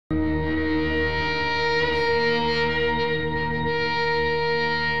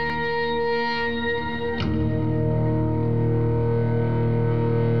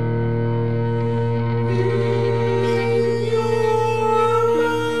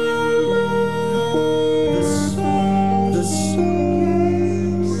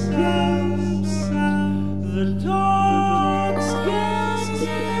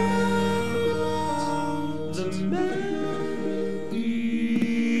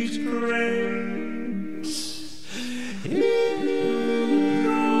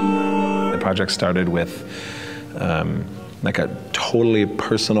project started with like a totally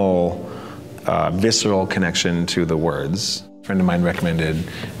personal, visceral connection to the words. A friend of mine recommended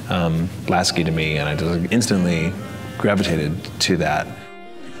Lasky to me, and I just instantly gravitated to that.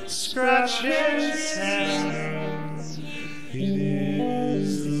 Scratch his head, it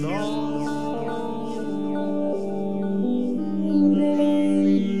is long.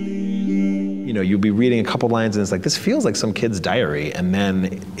 You know, you'll be reading a couple lines and it's like, this feels like some kid's diary, and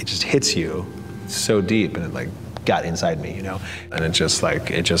then it just hits you so deep, and it like got inside me, you know? And it just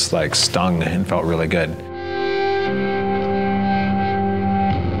like stung and felt really good.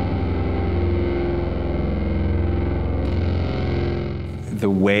 The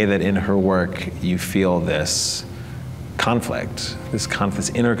way that in her work you feel this conflict, this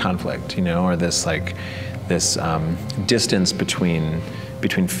inner conflict, you know, or this distance between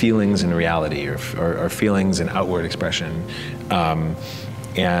feelings and reality, or feelings and outward expression,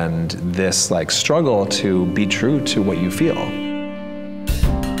 and this like struggle to be true to what you feel.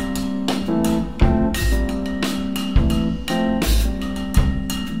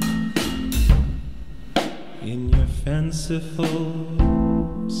 In your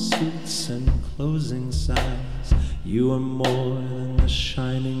fanciful suits and closing signs, you are more than the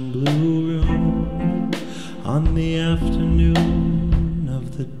shining blue room. On the afternoon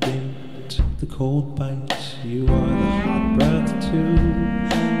of the date, the cold bite, you are the hot breath too.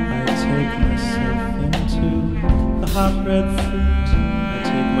 I take myself into the hot red fruit. I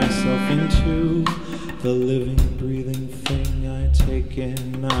take myself into the living, breathing thing I take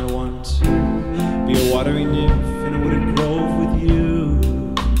in. I want to be a watery nymph in a wooded grove with you.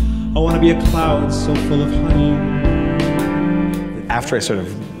 I want to be a cloud so full of honey. After I sort of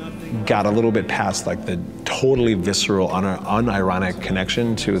got a little bit past like the totally visceral, unironic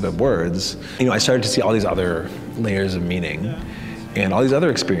connection to the words, you know, I started to see all these other layers of meaning and all these other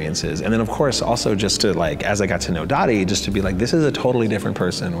experiences. And then of course also just to like, as I got to know Dottie, just to be like, this is a totally different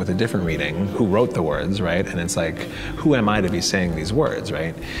person with a different reading who wrote the words, right? And it's like, who am I to be saying these words,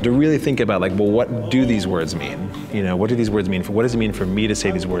 right? To really think about like, well, what do these words mean? You know, what do these words mean what does it mean for me to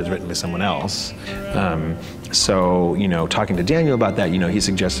say these words written by someone else? So, you know, talking to Daniel about that, you know, he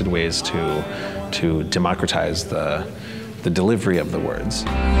suggested ways to democratize the delivery of the words.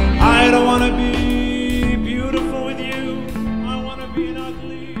 I don't want to be beautiful with you. I want to be an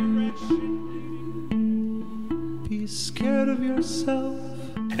ugly, wretched. Be scared of yourself.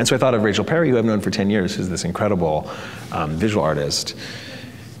 And so I thought of Rachel Perry, who I've known for 10 years, who's this incredible visual artist.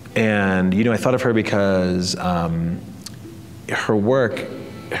 And, you know, I thought of her because her work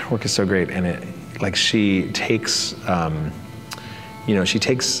is so great, and it, like, she takes, you know, she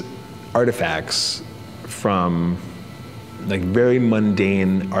takes artifacts from like very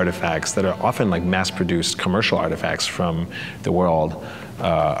mundane artifacts that are often like mass-produced commercial artifacts from the world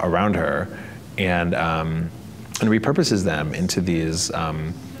around her, and repurposes them into these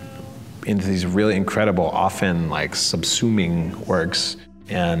really incredible, often like subsuming works.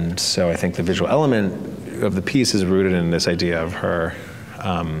 And so I think the visual element of the piece is rooted in this idea of her,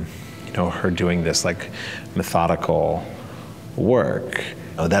 you know, her doing this like methodical work.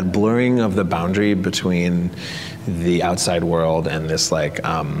 That blurring of the boundary between the outside world and this like,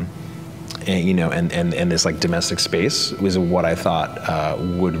 you know, and this like domestic space was what I thought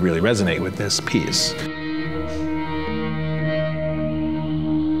would really resonate with this piece.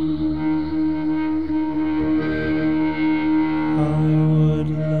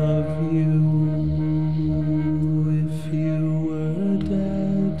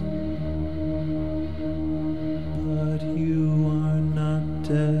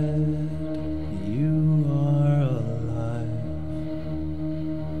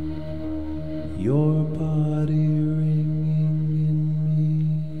 Your body ringing in me,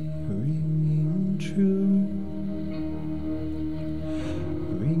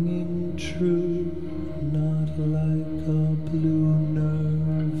 ringing true, not like a blue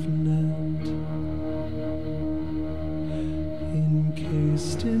nerve net,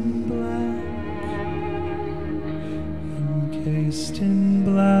 encased in black,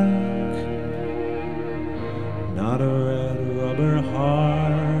 not a red rubber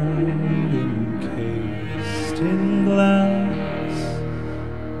heart, encased in glass,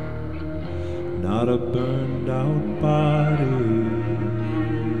 not a burned out body.